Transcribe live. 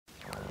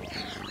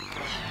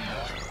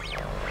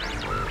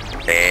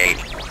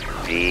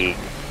A-D-N.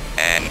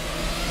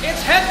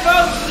 It's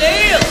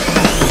HeadphonesNeil!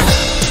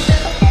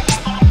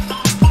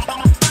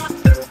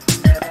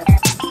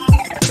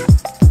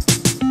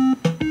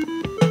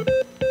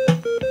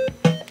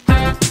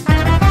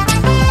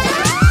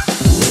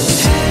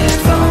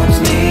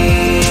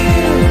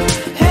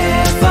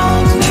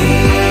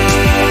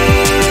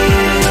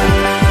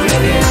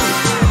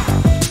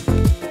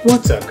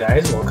 What's up,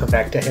 guys? Welcome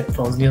back to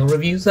HeadphonesNeil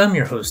Reviews. I'm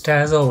your host,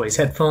 as always,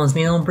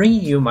 HeadphonesNeil,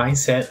 bringing you my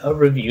set of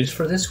reviews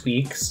for this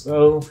week.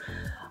 So,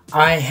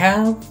 I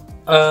have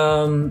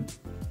a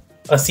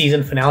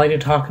season finale to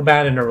talk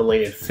about and a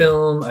related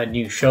film, a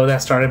new show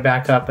that started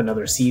back up,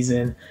 another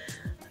season,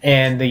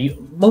 and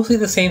mostly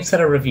the same set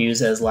of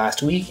reviews as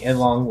last week,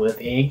 along with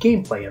a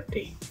gameplay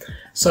update.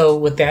 So,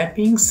 with that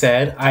being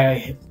said,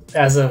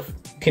 as a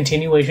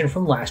continuation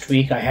from last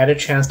week, I had a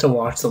chance to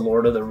watch The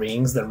Lord of the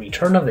Rings, The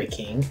Return of the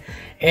King,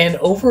 and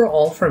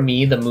overall for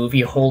me, the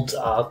movie holds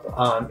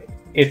up.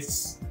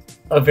 It's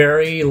a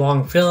very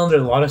long film.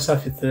 There's a lot of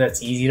stuff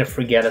that's easy to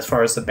forget as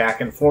far as the back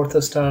and forth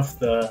of stuff,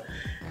 the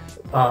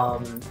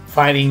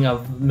fighting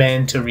of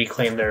men to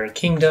reclaim their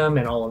kingdom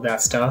and all of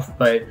that stuff,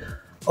 but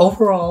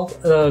overall,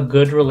 a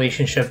good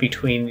relationship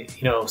between,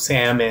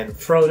 Sam and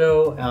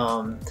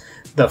Frodo,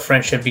 the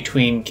friendship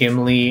between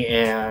Gimli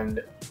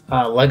and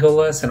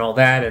Legolas and all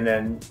that, and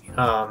then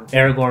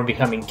Aragorn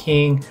becoming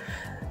king,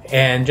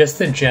 and just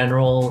the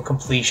general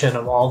completion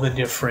of all the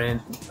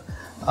different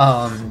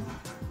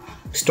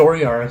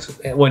story arcs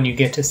when you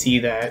get to see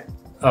that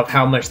of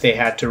how much they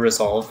had to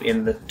resolve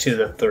to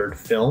the third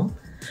film.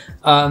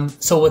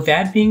 So with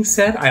that being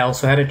said, I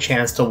also had a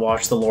chance to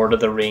watch The Lord of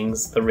the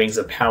Rings, The Rings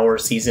of Power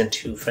Season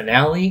 2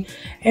 finale,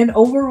 and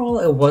overall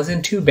it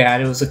wasn't too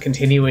bad. It was a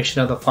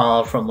continuation of the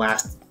fallout from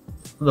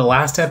the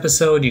last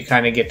episode. You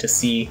kind of get to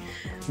see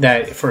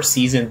that for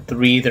Season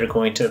 3 they're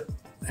going to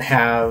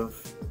have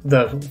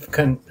the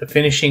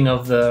finishing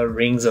of the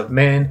Rings of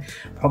Men,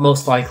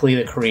 most likely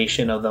the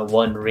creation of the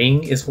One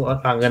Ring is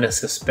what I'm going to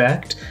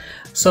suspect.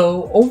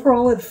 So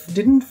overall it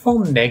didn't fall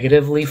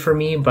negatively for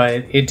me,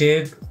 but it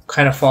did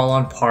kind of fall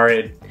on par.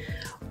 It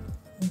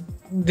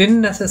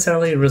didn't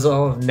necessarily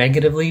resolve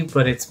negatively,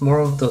 but it's more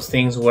of those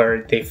things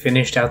where they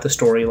finished out the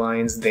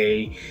storylines.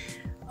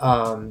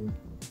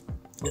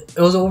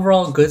 It was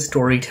overall good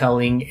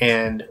storytelling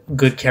and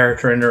good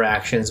character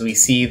interactions. We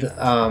see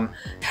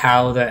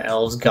how the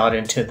elves got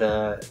into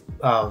the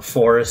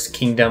forest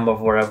kingdom of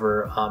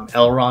wherever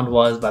Elrond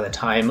was by the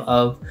time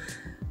of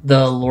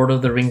the Lord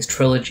of the Rings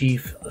trilogy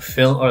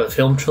film, or the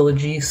film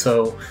trilogy.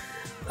 So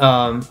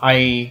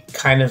I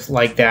kind of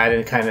like that,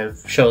 and kind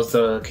of shows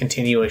the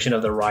continuation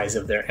of the rise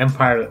of their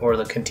empire, or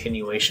the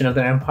continuation of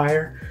their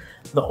empire.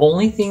 The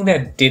only thing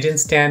that didn't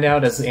stand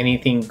out as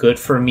anything good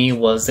for me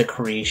was the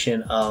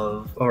creation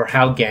of, or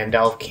how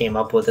Gandalf came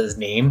up with his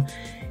name.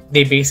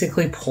 They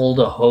basically pulled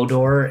a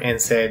Hodor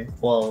and said,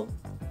 well,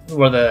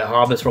 where the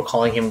hobbits were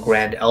calling him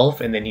Grand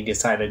Elf, and then he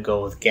decided to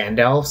go with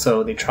Gandalf.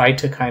 So they tried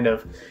to kind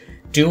of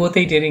do what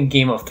they did in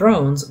Game of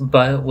Thrones,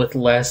 but with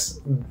less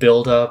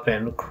build-up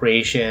and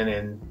creation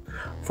and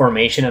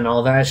formation and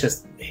all that. It's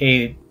just,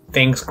 hey,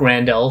 thanks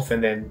Grand Elf,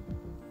 and then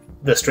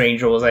the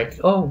stranger was like,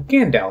 oh,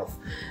 Gandalf.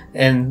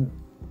 And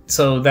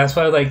so that's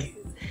why, like,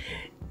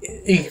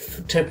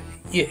 if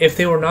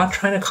they were not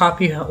trying to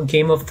copy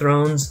Game of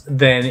Thrones,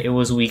 then it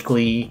was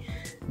weakly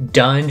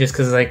done, just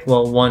because, like,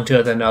 well, one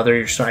to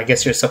another, I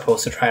guess you're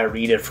supposed to try to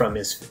read it from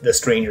the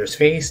stranger's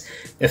face.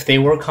 If they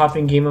were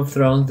copying Game of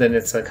Thrones, then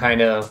it's a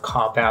kind of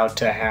cop-out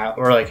to have,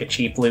 or like a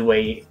cheaply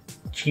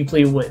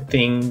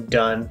thing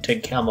done to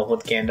come up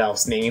with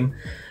Gandalf's name.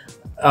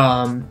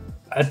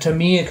 To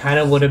me, it kind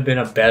of would have been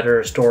a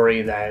better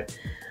story that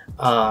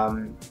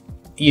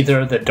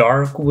either the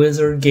Dark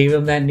Wizard gave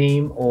him that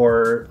name,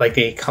 or like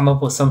they come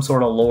up with some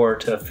sort of lore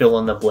to fill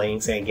in the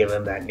blanks and give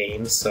him that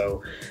name.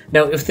 So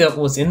now, if that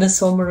was in the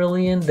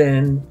Silmarillion,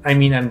 then I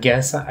mean, I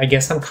guess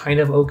I'm kind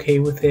of okay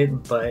with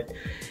it, but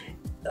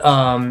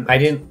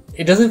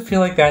it doesn't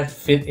feel like that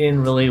fit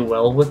in really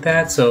well with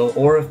that. So,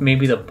 or if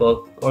maybe the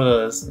book or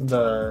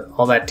the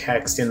all that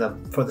text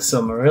for the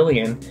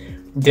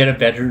Silmarillion did a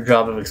better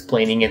job of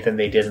explaining it than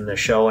they did in the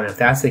show, and if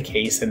that's the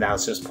case, then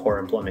that's just poor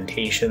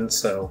implementation.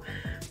 So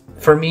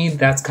for me,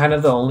 that's kind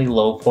of the only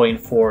low point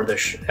for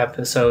the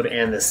episode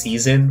and the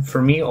season.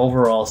 For me,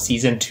 overall,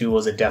 Season 2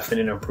 was a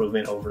definite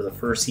improvement over the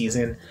first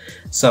season.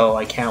 So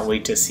I can't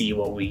wait to see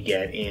what we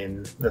get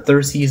in the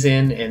third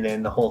season, and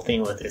then the whole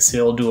thing with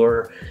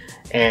Isildur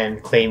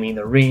and claiming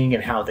the ring,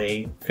 and how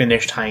they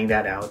finish tying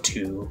that out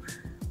to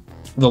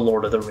the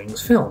Lord of the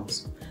Rings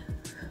films.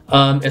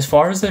 As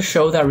far as the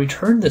show that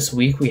returned this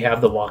week, we have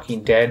The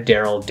Walking Dead,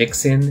 Daryl,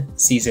 Dixon,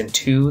 Season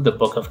 2, The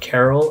Book of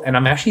Carol. And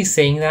I'm actually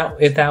saying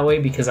it that way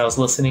because I was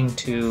listening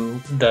to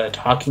the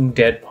Talking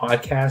Dead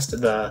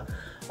podcast, the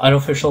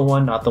unofficial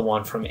one, not the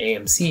one from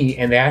AMC,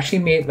 and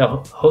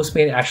the host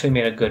actually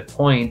made a good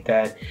point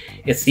that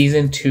it's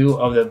Season 2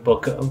 of the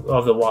Book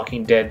of The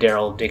Walking Dead,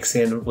 Daryl,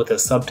 Dixon, with a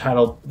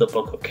subtitle, The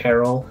Book of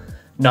Carol,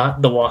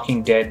 not The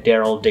Walking Dead,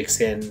 Daryl,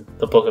 Dixon,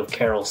 The Book of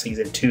Carol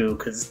Season 2,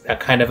 because that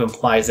kind of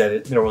implies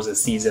that there was a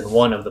Season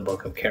 1 of The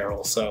Book of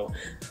Carol. So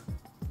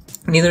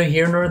neither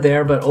here nor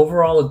there, but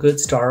overall a good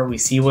start. We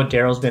see what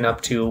Daryl's been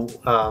up to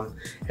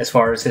as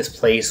far as his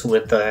place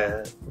with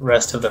the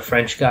rest of the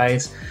French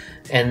guys.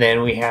 And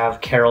then we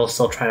have Carol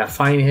still trying to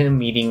find him,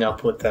 meeting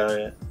up with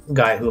the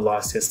guy who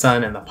lost his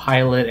son and the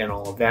pilot and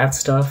all of that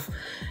stuff.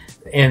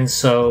 And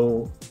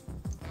so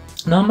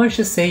not much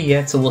to say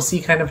yet, so we'll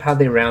see kind of how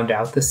they round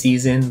out the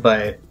season,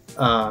 but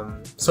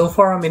so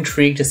far I'm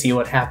intrigued to see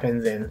what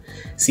happens and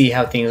see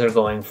how things are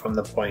going from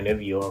the point of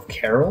view of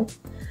Carol.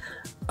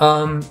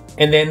 And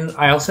then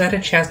I also had a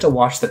chance to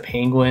watch The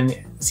Penguin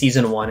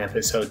Season 1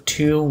 Episode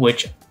 2,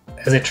 which,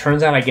 as it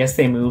turns out, I guess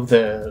they moved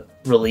the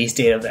release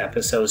date of the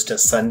episodes to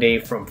Sunday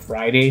from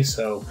Friday,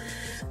 so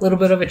a little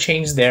bit of a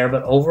change there,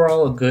 but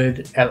overall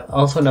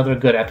also another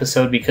good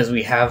episode because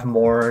we have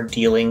more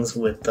dealings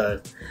with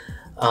the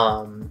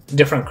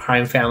different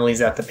crime families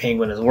that the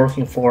Penguin is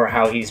working for,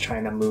 how he's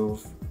trying to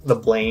move the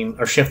blame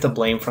or shift the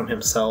blame from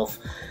himself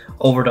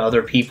over to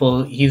other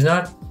people. He's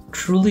not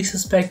truly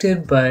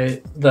suspected,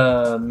 but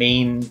the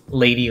main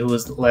lady who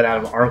was let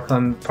out of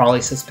Arkham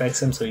probably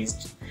suspects him, so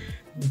he's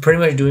pretty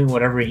much doing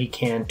whatever he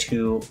can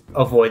to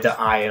avoid the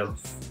eye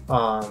of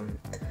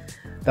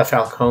the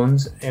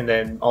Falcones, and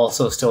then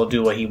also still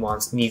do what he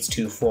needs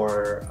to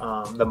for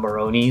the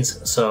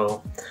Maronis.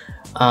 So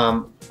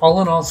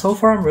all in all, so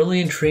far I'm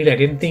really intrigued. I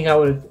didn't think I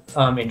would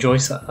enjoy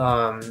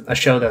a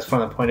show that's from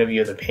the point of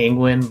view of the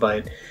Penguin,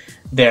 but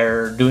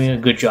they're doing a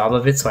good job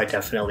of it, so I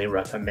definitely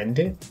recommend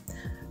it.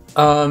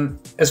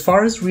 As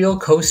far as Real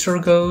Coaster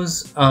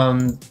goes,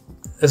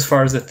 as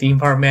far as the theme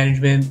park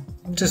management,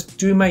 just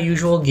doing my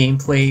usual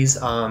gameplays.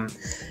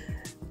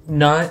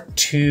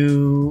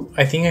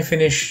 I think I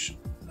finished.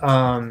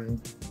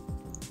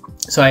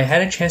 So I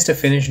had a chance to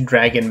finish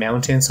Dragon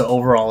Mountain, so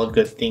overall a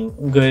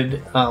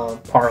good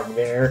park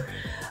there.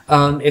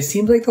 It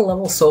seems like the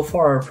levels so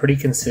far are pretty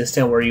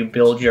consistent, where you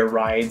build your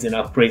rides and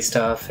upgrade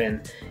stuff,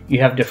 and you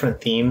have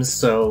different themes,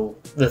 so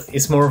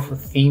it's more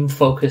theme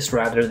focused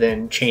rather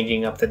than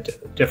changing up the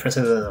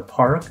differences in the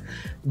park.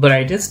 But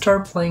I did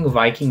start playing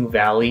Viking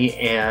Valley,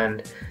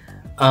 and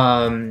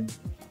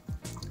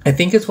I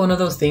think it's one of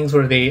those things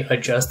where they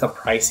adjust the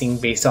pricing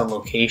based on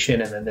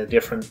location and then the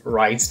different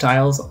ride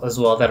styles as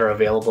well that are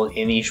available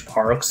in each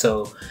park.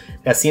 So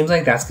that seems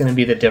like that's going to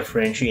be the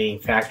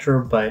differentiating factor.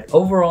 But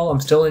overall, I'm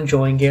still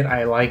enjoying it.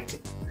 I liked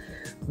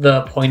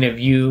the point of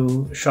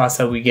view shots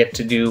that we get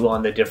to do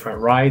on the different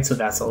rides, so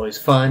that's always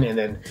fun. And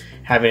then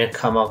having to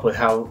come up with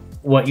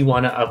what you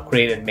want to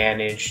upgrade and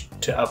manage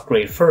to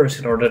upgrade first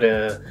in order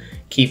to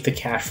keep the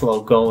cash flow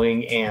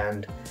going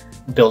and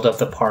build up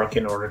the park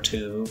in order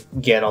to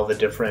get all the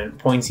different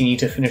points you need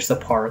to finish the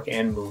park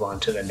and move on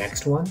to the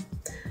next one.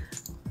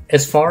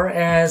 As far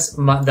as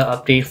the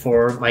update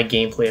for my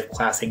gameplay of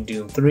Classic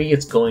Doom 3,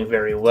 it's going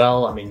very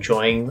well. I'm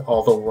enjoying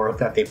all the work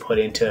that they put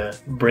into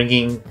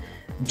bringing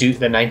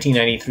the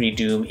 1993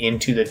 Doom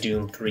into the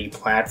Doom 3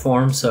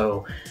 platform.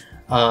 So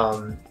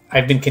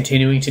I've been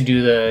continuing to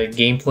do the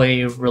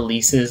gameplay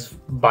releases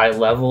by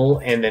level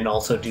and then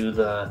also do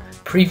the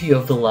preview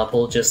of the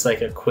level, just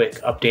like a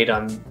quick update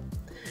on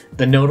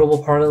the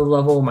notable part of the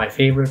level, my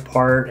favorite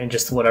part, and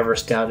just whatever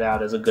stood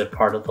out as a good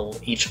part of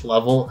each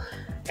level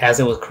as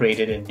it was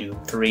created in Doom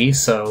 3.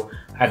 So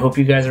I hope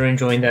you guys are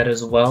enjoying that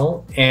as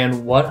well.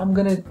 And what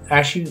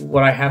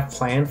I have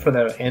planned for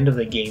the end of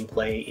the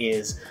gameplay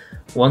is,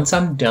 once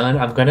I'm done,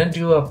 I'm going to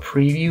do a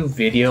preview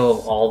video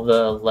of all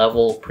the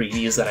level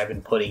previews that I've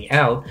been putting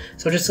out.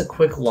 So just a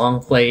quick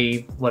long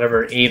play,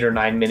 whatever 8 or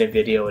 9 minute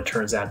video it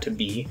turns out to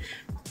be,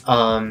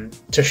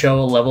 to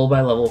show a level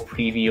by level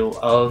preview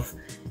of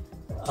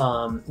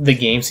the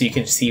game so you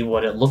can see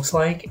what it looks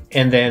like.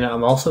 And then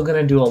I'm also going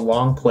to do a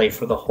long play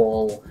for the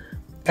whole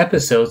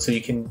episode, so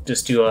you can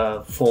just do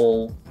a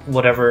full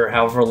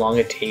however long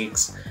it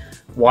takes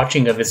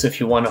watching of it. So if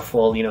you want a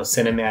full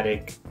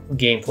cinematic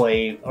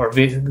gameplay or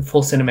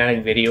full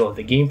cinematic video of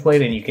the gameplay,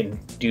 then you can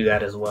do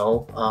that as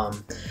well.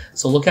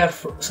 So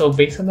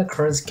based on the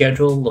current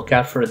schedule, look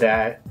out for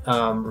that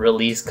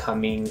release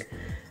coming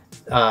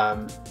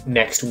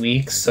next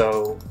week.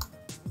 So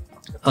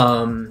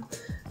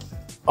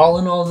all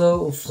in all,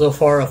 though, so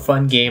far a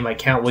fun game. I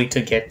can't wait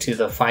to get to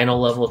the final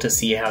level to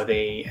see how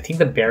I think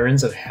the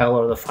Barons of Hell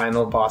are the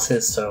final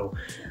bosses, so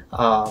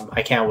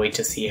I can't wait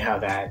to see how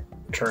that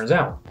turns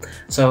out.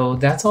 So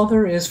that's all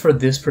there is for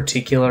this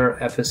particular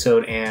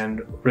episode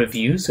and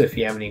review. So if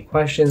you have any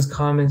questions,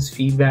 comments,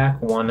 feedback,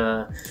 want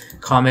to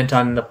comment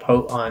on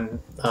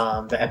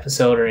the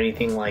episode or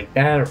anything like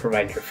that, or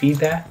provide your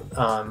feedback,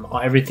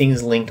 everything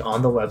is linked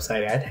on the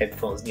website at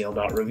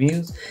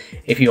HeadphonesNeil.reviews.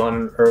 If you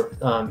want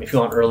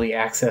early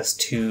access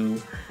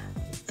to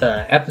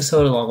the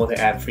episode along with the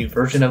ad-free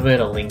version of it,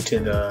 a link to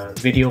the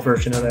video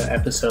version of that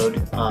episode,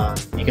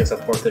 you can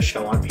support the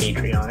show on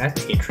Patreon at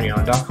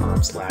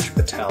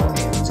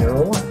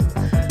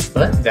patreon.com/Patel01.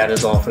 But that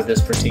is all for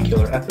this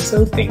particular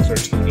episode. Thanks for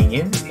tuning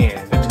in,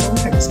 and until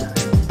next time.